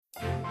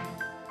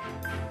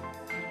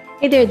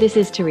Hey there, this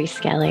is Therese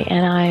Skelly,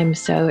 and I am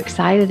so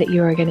excited that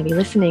you are going to be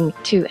listening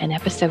to an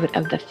episode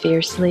of the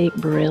Fiercely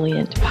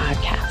Brilliant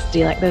podcast. Do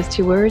you like those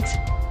two words?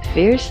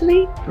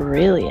 Fiercely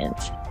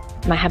Brilliant.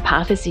 My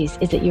hypothesis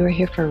is that you are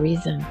here for a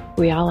reason.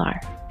 We all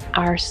are.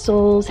 Our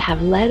souls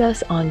have led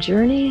us on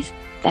journeys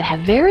that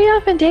have very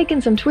often taken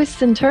some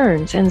twists and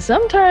turns, and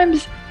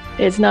sometimes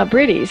it's not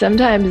pretty.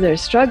 Sometimes there's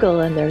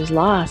struggle and there's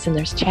loss and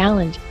there's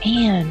challenge,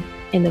 and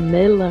in the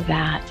middle of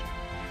that,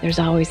 there's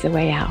always a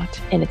way out.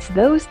 And it's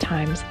those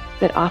times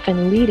that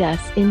often lead us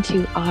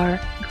into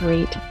our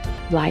great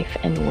life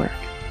and work.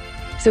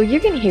 So you're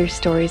going to hear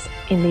stories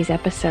in these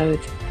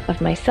episodes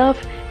of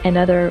myself and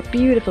other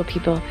beautiful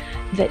people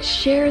that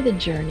share the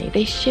journey.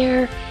 They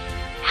share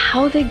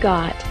how they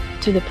got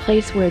to the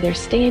place where they're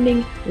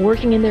standing,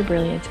 working in their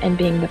brilliance, and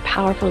being the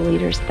powerful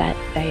leaders that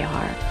they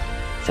are.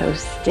 So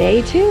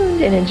stay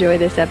tuned and enjoy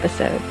this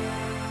episode.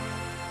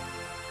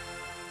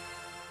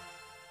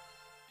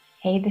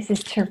 Hey, this is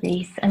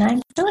Therese, and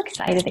I'm so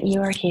excited that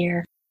you are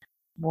here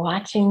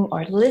watching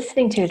or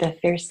listening to the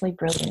Fiercely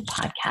Brilliant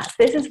podcast.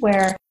 This is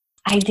where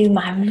I do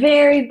my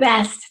very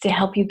best to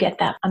help you get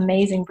that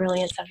amazing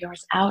brilliance of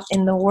yours out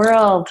in the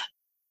world.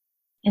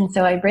 And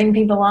so I bring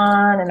people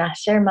on and I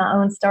share my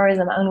own stories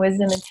and my own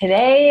wisdom. And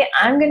today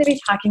I'm going to be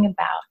talking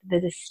about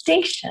the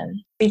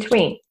distinction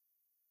between,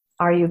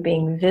 are you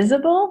being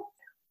visible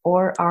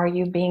or are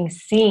you being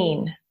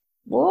seen?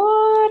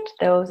 What?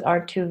 Those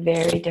are two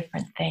very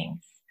different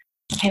things.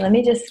 Okay, let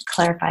me just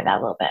clarify that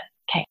a little bit.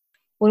 Okay,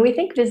 when we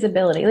think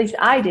visibility, at least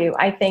I do,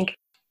 I think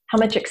how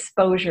much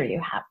exposure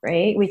you have,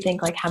 right? We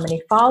think like how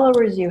many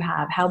followers you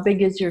have, how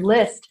big is your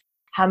list,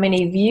 how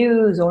many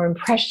views or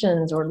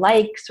impressions or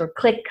likes or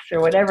clicks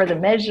or whatever the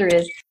measure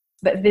is.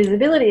 But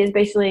visibility is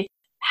basically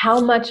how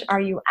much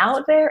are you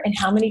out there and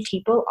how many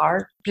people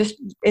are just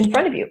in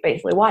front of you,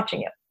 basically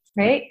watching you,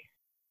 right?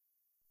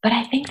 But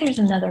I think there's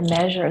another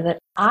measure that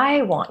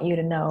I want you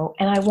to know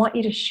and I want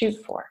you to shoot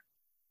for.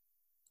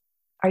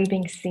 Are you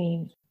being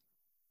seen?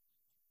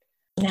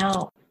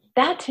 Now,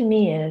 that to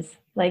me is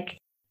like,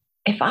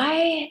 if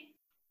I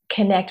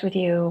connect with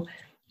you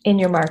in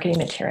your marketing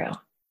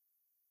material,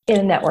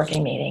 in a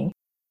networking meeting,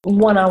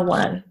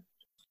 one-on-one,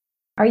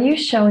 are you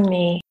showing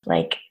me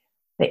like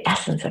the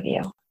essence of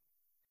you?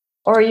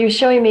 Or are you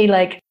showing me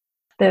like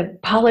the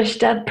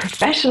polished up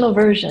professional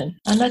version?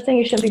 I'm not saying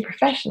you shouldn't be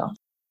professional,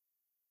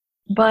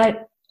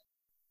 but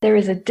there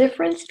is a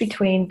difference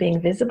between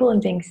being visible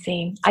and being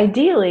seen.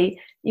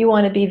 Ideally, you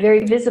want to be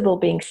very visible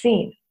being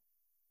seen,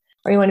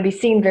 or you want to be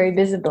seen very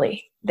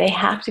visibly. They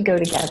have to go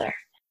together.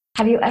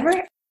 Have you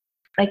ever,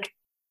 like,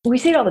 we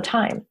see it all the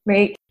time,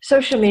 right?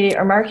 Social media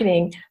or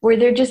marketing, where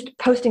they're just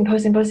posting,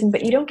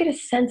 but you don't get a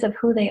sense of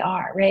who they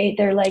are, right?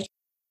 They're like,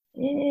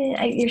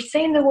 you're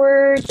saying the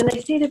words, and I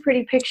see the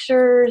pretty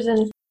pictures,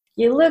 and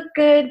you look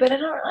good, but I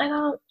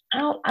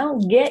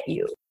don't get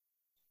you.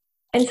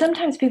 And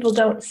sometimes people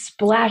don't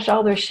splash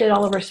all their shit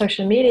all over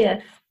social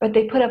media, but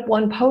they put up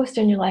one post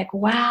and you're like,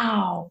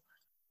 wow,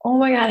 oh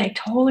my God, I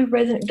totally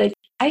resonate. Like,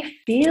 I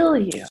feel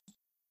you.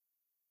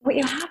 What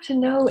you have to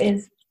know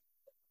is,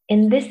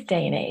 in this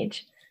day and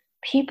age,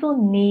 people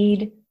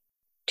need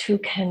to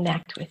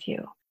connect with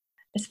you,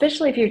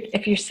 especially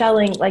if you're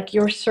selling like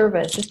your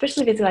service,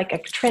 especially if it's like a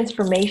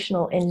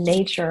transformational in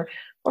nature,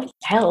 or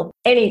hell,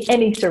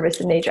 any service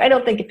in nature. I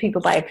don't think if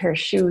people buy a pair of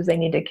shoes, they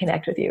need to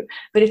connect with you.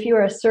 But if you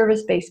are a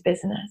service-based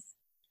business,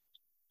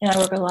 and I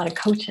work with a lot of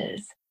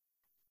coaches,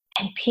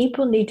 and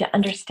people need to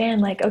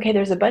understand like, okay,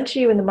 there's a bunch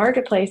of you in the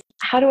marketplace.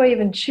 How do I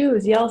even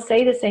choose? Y'all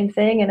say the same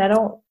thing and I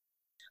don't.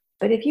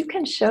 But if you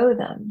can show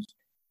them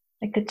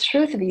like the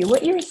truth of you,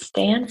 what you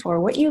stand for,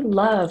 what you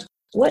love,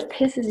 what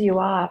pisses you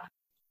off,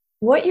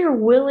 what you're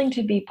willing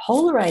to be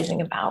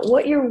polarizing about,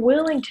 what you're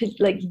willing to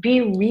like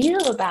be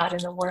real about in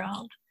the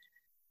world,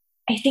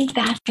 I think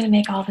that's going to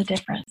make all the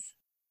difference.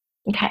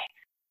 Okay,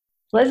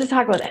 let's just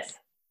talk about this.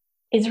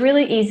 It's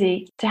really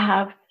easy to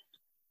have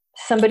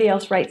somebody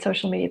else write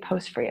social media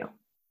posts for you.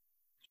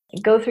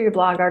 Go through your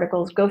blog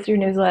articles, go through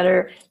your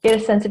newsletter, get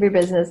a sense of your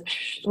business,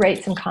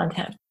 write some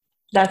content.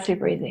 That's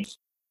super easy.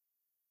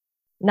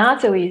 Not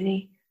so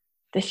easy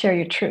to share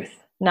your truth.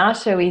 Not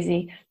so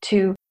easy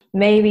to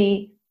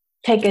maybe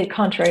take a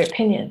contrary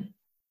opinion,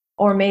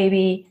 or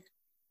maybe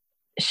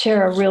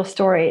share a real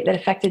story that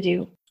affected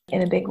you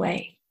in a big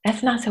way.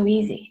 That's not so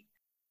easy.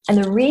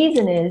 And the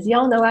reason is,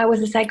 y'all know I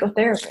was a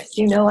psychotherapist.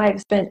 You know,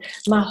 I've spent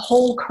my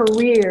whole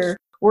career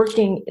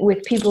working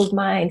with people's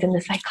minds and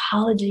the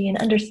psychology and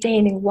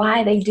understanding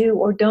why they do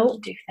or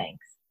don't do things,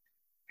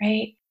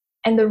 right?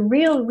 And the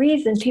real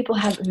reason people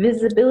have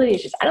visibility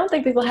issues, I don't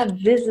think people have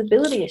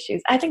visibility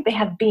issues. I think they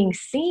have being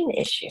seen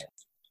issues.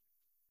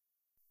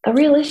 The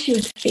real issue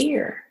is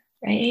fear,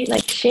 right?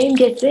 Like shame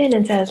gets in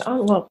and says,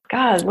 oh, well,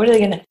 God, what are they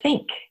going to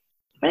think?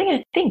 What are they going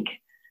to think?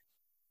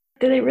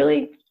 Do they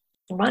really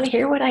want to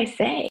hear what I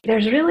say?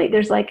 There's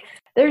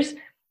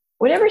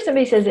whenever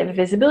somebody says they have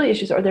visibility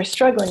issues or they're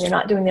struggling, they're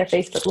not doing their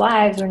Facebook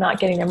Lives, they're not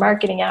getting their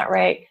marketing out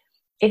right,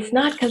 it's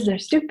not because they're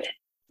stupid.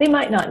 They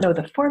might not know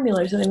the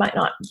formulas, and they might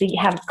not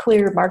have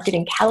clear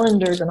marketing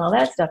calendars and all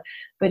that stuff.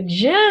 But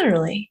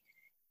generally,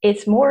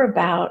 It's more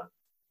about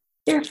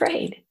you're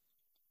afraid.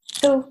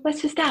 So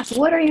let's just ask,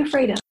 what are you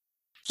afraid of?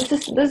 We're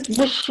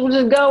just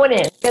going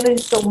in. Gonna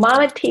go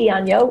Mama T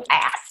on your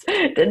ass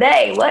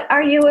today. What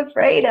are you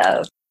afraid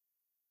of?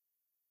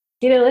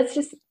 Let's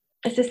just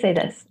say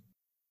this.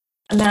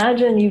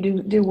 Imagine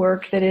you do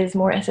work that is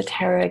more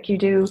esoteric. You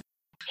do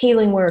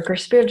healing work or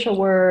spiritual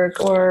work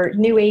or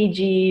new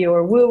agey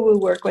or woo-woo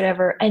work,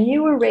 whatever, and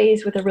you were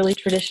raised with a really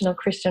traditional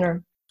Christian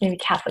or maybe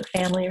Catholic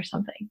family or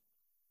something.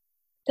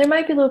 There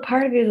might be a little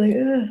part of you like,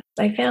 ugh,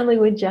 my family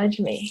would judge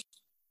me.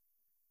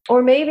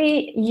 Or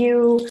maybe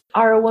you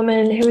are a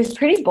woman who is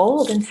pretty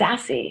bold and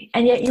sassy,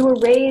 and yet you were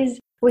raised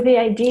with the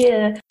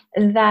idea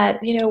that,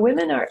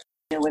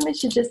 women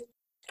should just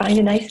find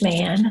a nice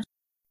man,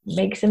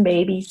 make some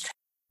babies.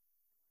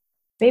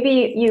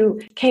 Maybe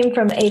you came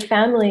from a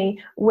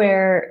family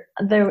where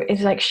there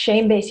is like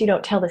shame-based, you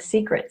don't tell the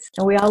secrets.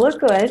 And we all look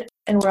good,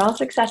 and we're all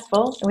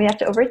successful, and we have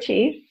to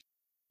overachieve.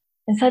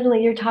 And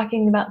suddenly you're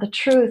talking about the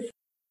truth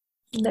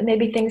that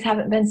maybe things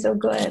haven't been so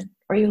good,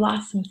 or you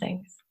lost some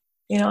things.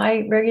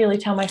 I regularly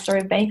tell my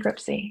story of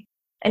bankruptcy.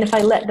 And if I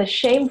let the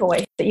shame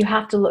voice that you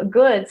have to look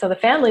good so the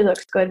family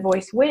looks good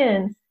voice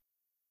win,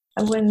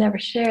 I would never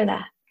share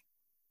that.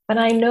 But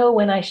I know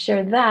when I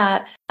share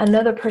that,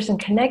 another person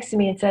connects to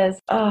me and says,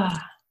 oh,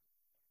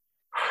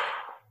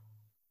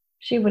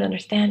 she would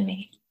understand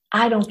me.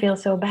 I don't feel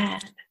so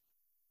bad,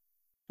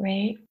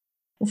 right?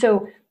 And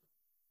so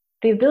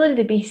the ability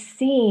to be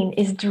seen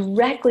is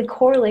directly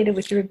correlated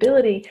with your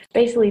ability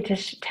basically to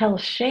tell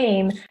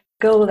shame,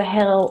 go the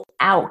hell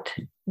out.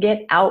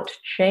 Get out,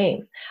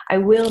 shame. I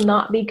will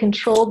not be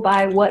controlled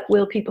by what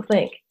will people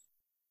think.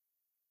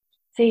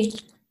 See,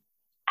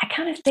 I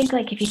kind of think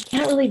like if you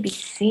can't really be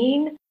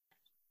seen,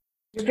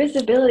 your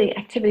visibility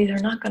activities are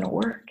not going to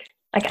work.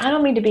 Like I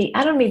don't mean to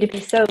be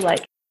so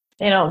like,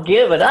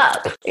 give it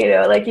up.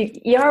 Like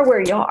you are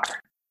where you are.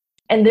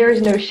 And there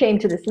is no shame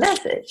to this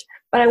message.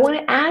 But I want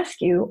to ask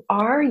you,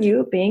 are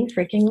you being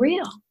freaking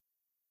real?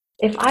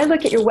 If I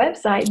look at your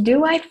website,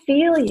 do I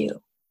feel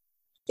you?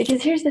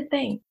 Because here's the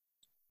thing.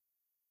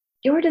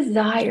 Your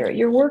desire,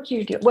 your work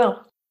you do,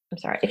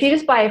 if you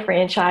just buy a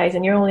franchise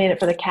and you're only in it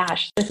for the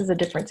cash, this is a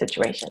different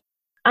situation.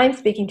 I'm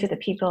speaking to the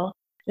people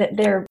that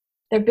their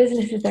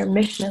business is their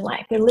mission in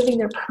life. They're living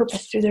their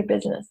purpose through their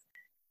business.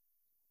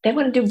 They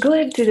want to do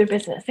good through their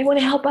business. They want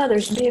to help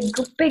others and be a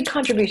big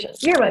contribution.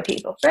 You're my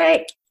people,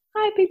 right?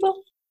 Hi,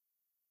 people.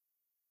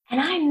 And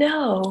I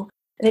know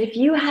that if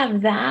you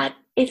have that,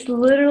 it's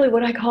literally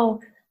what I call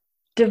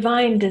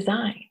divine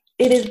design.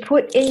 It is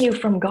put in you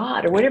from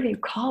God or whatever you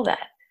call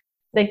that.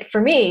 Like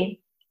for me,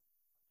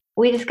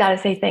 we just got to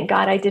say, thank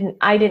God I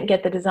didn't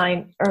get the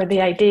design or the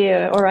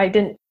idea, or I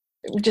didn't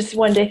just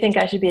one day think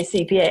I should be a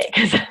CPA,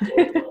 because that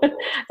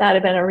would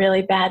have been a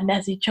really bad,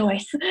 messy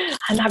choice.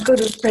 I'm not good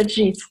with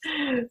spreadsheets,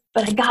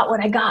 but I got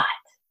what I got,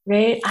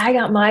 right? I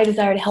got my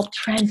desire to help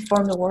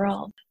transform the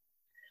world.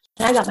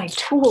 And I got my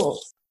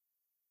tools.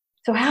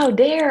 So how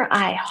dare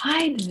I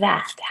hide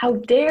that? How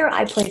dare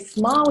I play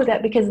small with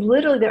that? Because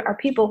literally there are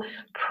people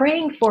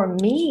praying for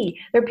me.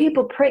 There are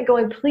people praying,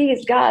 going,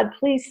 please, God,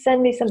 please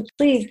send me some,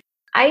 please.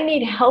 I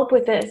need help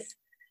with this.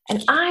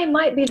 And I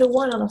might be the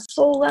one on a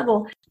soul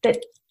level that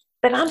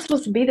I'm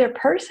supposed to be their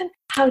person.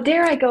 How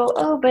dare I go,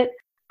 oh, but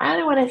I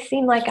don't want to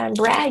seem like I'm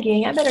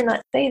bragging. I better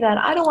not say that.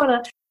 I don't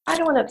want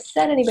to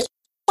upset anybody.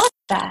 Fuck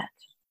that.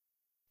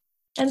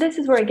 And this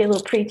is where I get a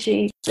little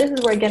preachy. This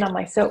is where I get on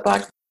my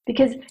soapbox.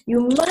 Because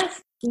you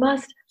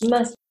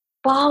must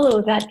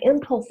follow that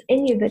impulse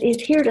in you that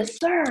is here to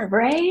serve,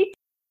 right?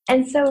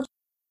 And so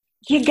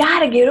you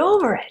got to get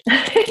over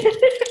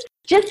it.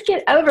 Just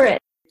get over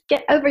it.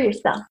 Get over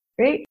yourself,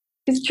 right?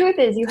 Because the truth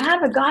is you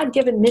have a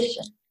God-given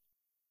mission.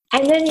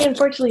 And then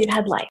unfortunately you've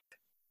had life.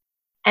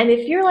 And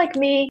if you're like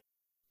me,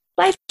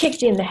 life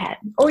kicked you in the head.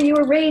 Or you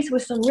were raised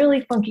with some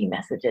really funky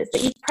messages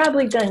that you've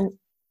probably done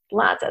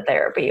lots of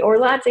therapy or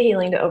lots of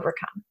healing to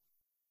overcome.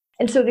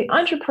 And so the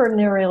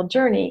entrepreneurial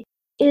journey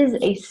is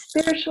a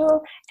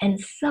spiritual and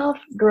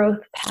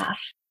self-growth path.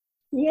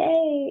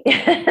 Yay!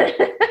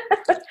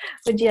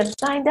 Would you have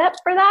signed up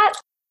for that?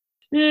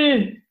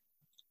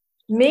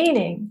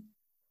 Meaning,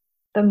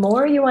 the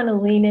more you want to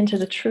lean into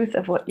the truth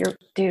of what you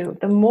do,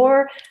 the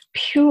more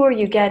pure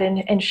you get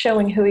in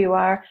showing who you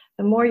are,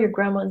 the more your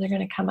gremlins are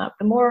going to come up.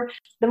 The more,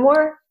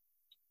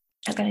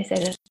 how can I say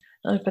this?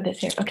 Let me put this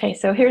here. Okay,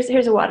 so here's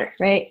the water,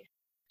 right?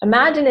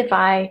 Imagine if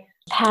I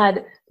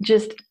had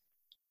just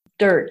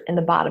dirt in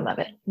the bottom of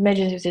it.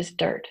 Imagine it was just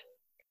dirt.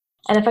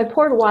 And if I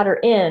poured water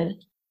in,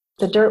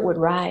 the dirt would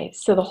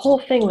rise. So the whole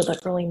thing would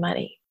look really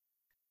muddy.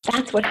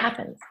 That's what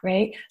happens,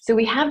 right? So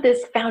we have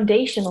this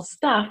foundational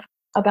stuff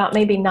about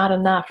maybe not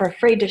enough, or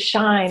afraid to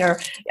shine, or,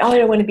 oh, I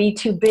don't want to be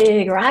too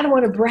big, or I don't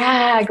want to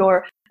brag,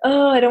 or,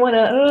 oh, I don't want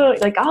to,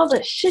 like all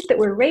the shit that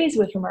we're raised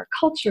with from our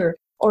culture,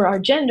 or our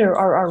gender,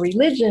 or our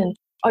religion,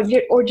 or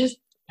just,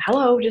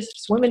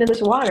 just swimming in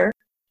this water.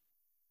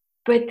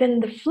 But then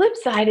the flip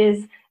side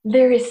is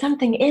there is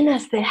something in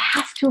us that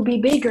has to be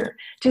bigger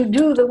to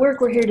do the work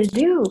we're here to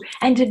do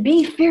and to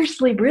be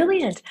fiercely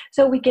brilliant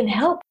so we can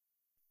help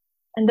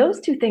And those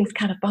two things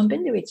kind of bump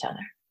into each other.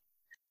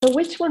 So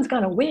which one's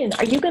going to win?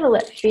 Are you going to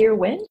let fear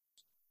win?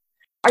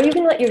 Are you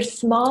going to let your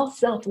small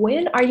self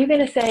win? Are you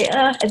going to say,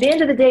 at the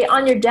end of the day,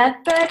 on your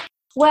deathbed,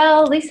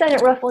 well, at least I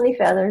didn't ruffle any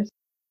feathers.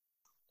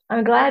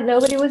 I'm glad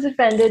nobody was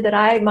offended that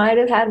I might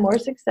have had more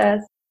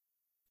success.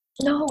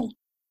 No.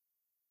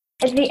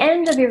 At the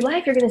end of your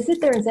life, you're going to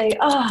sit there and say,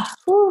 oh,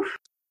 whew,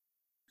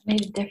 I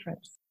made a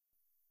difference.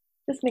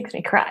 This makes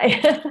me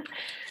cry.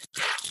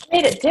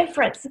 Made a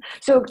difference.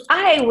 So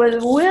I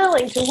was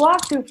willing to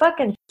walk through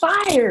fucking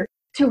fire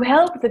to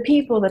help the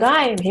people that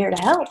I am here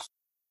to help.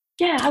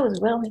 Yeah, I was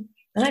willing.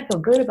 And I feel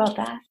good about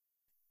that.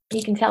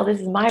 You can tell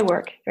this is my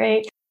work,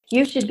 right?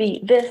 You should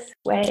be this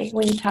way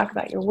when you talk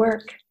about your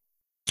work.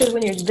 Because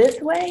when you're this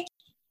way,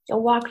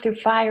 you'll walk through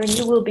fire and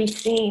you will be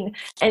seen.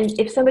 And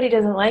if somebody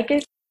doesn't like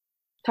it,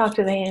 talk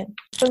to the hand.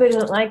 If somebody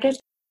doesn't like it,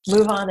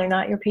 move on. They're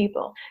not your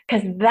people.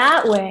 Because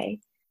that way,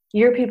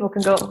 your people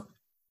can go,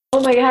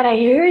 oh my God, I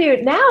hear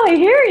you. Now I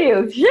hear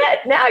you. Shit,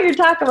 now you're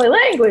talking my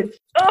language.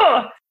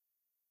 Oh.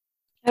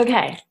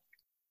 Okay.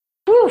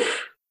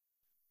 Woof.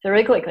 So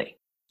really quickly,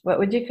 what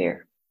would you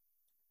fear?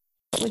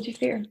 What would you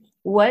fear?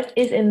 What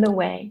is in the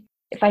way?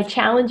 If I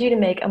challenge you to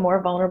make a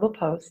more vulnerable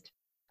post,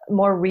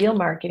 more real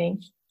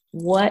marketing,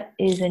 what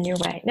is in your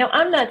way? Now,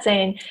 I'm not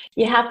saying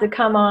you have to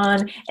come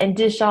on and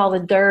dish all the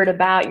dirt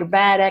about your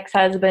bad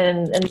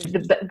ex-husband and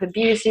the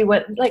abuse you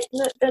went, like,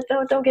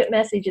 don't get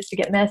messy just to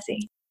get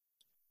messy.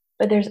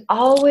 But there's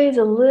always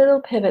a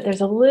little pivot.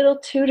 There's a little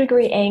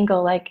 2-degree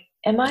angle. Like,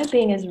 am I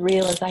being as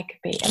real as I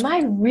could be? Am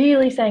I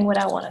really saying what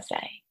I want to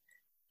say?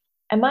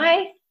 Am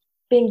I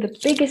being the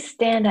biggest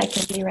stand I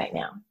can be right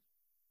now?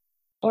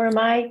 Or am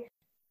I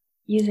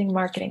using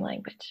marketing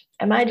language?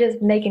 Am I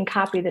just making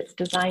copy that's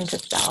designed to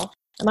sell?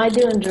 Am I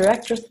doing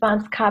direct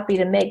response copy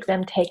to make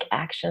them take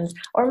actions?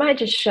 Or am I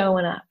just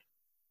showing up?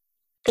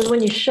 Because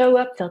when you show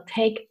up, they'll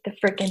take the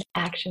freaking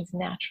actions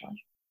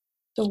naturally.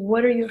 So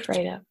what are you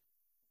afraid of?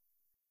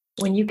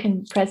 When you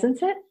can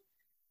presence it,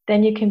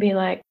 then you can be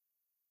like,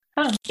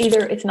 oh,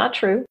 either it's not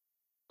true,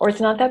 or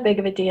it's not that big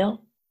of a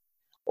deal,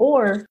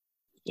 or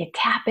you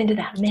tap into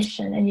that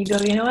mission and you go,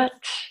 you know what?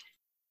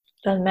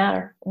 Doesn't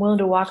matter. I'm willing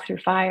to walk through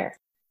fire.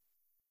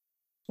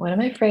 What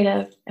am I afraid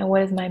of, and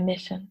what is my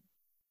mission?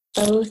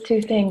 Those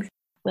two things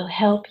will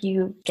help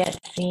you get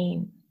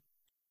seen.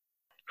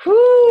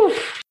 Whew!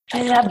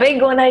 And that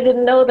big one, I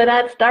didn't know that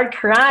I'd start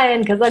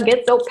crying because I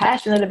get so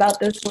passionate about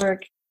this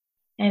work.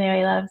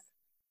 Anyway, loves,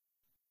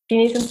 if you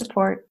need some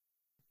support,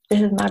 this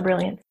is my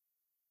brilliance.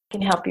 I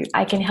can help you.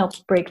 I can help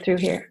break through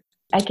here.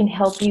 I can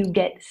help you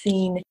get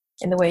seen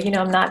in the way.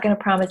 I'm not going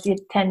to promise you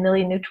 10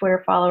 million new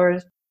Twitter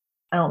followers.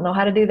 I don't know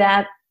how to do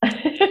that. But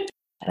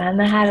I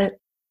know how to,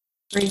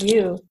 for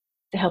you,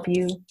 to help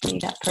you be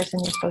that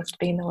person you're supposed to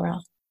be in the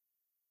world.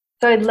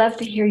 So I'd love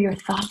to hear your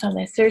thoughts on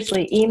this.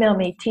 Seriously, email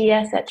me,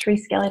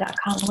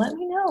 ts@tereseskelly.com. Let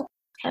me know.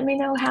 Let me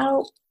know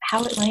how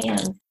it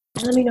lands.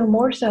 And let me know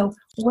more so,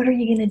 what are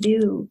you going to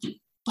do?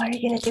 What are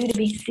you going to do to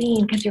be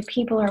seen? Because your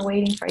people are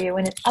waiting for you,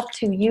 and it's up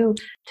to you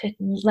to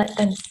let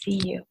them see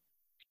you.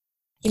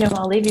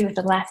 I'll leave you with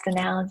the last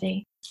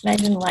analogy.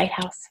 Imagine a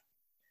lighthouse.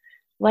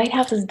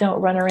 Lighthouses don't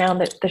run around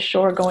the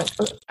shore going,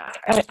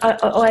 I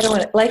don't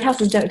want to.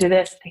 Lighthouses don't do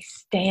this. They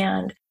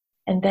stand,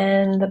 and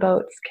then the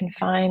boats can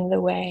find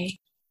the way.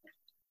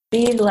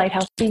 Be the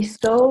lighthouse. Be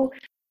so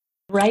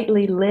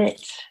brightly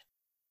lit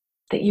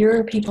that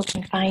your people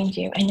can find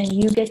you, and then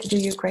you get to do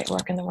your great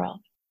work in the world.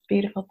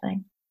 Beautiful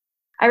thing.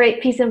 All right,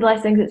 peace and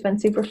blessings. It's been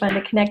super fun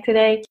to connect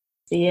today.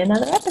 See you in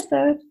another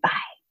episode. Bye.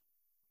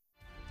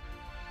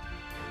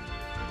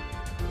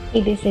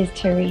 Hey, this is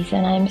Teresa,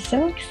 and I'm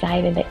so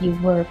excited that you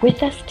were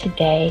with us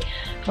today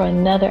for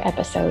another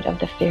episode of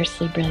the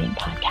Fiercely Brilliant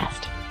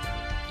podcast.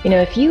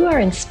 If you are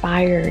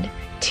inspired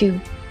to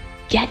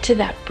get to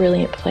that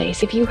brilliant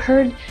place, if you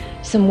heard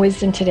some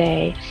wisdom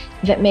today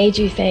that made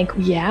you think,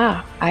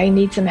 yeah, I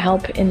need some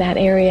help in that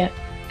area,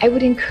 I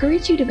would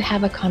encourage you to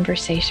have a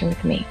conversation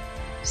with me.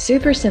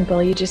 Super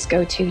simple. You just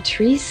go to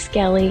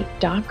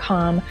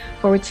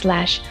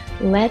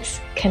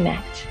tereseskelly.com/let's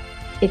connect.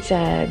 It's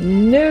a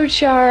no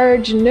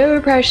charge,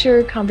 no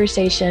pressure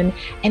conversation.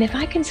 And if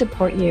I can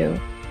support you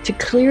to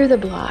clear the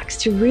blocks,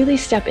 to really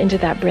step into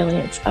that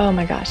brilliance, oh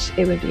my gosh,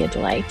 it would be a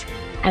delight.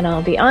 And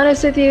I'll be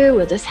honest with you,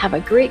 we'll just have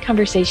a great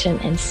conversation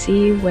and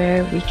see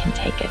where we can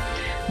take it.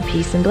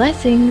 Peace and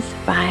blessings.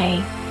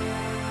 Bye.